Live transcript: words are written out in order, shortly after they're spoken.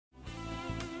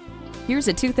Here's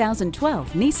a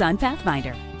 2012 Nissan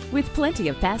Pathfinder. With plenty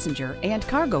of passenger and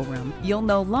cargo room, you'll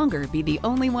no longer be the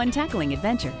only one tackling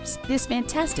adventures. This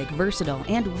fantastic, versatile,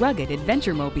 and rugged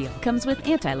adventure mobile comes with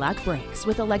anti-lock brakes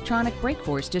with electronic brake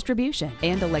force distribution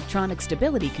and electronic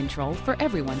stability control for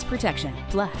everyone's protection.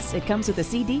 Plus, it comes with a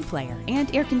CD player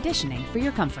and air conditioning for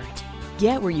your comfort.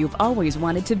 Get where you've always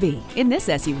wanted to be in this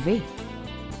SUV.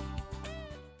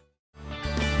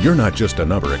 You're not just a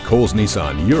number at Cowles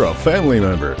Nissan, you're a family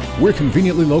member. We're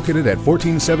conveniently located at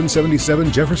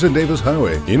 14777 Jefferson Davis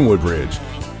Highway in Woodbridge.